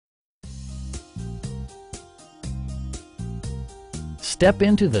Step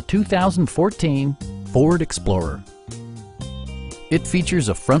into the 2014 Ford Explorer. It features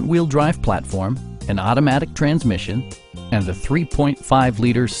a front-wheel drive platform, an automatic transmission, and a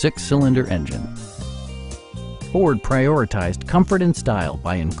 3.5-liter six-cylinder engine. Ford prioritized comfort and style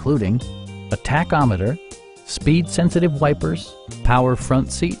by including a tachometer, speed-sensitive wipers, power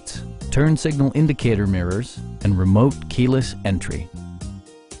front seats, turn signal indicator mirrors, and remote keyless entry.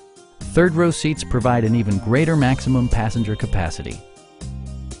 Third-row seats provide an even greater maximum passenger capacity.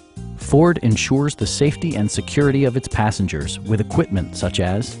 Ford ensures the safety and security of its passengers with equipment such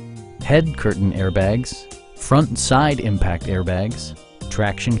as head curtain airbags, front and side impact airbags,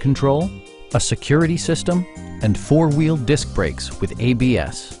 traction control, a security system, and four-wheel disc brakes with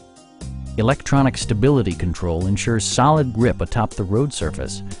ABS. Electronic stability control ensures solid grip atop the road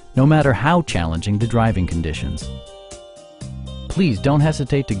surface, no matter how challenging the driving conditions. Please don't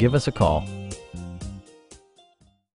hesitate to give us a call.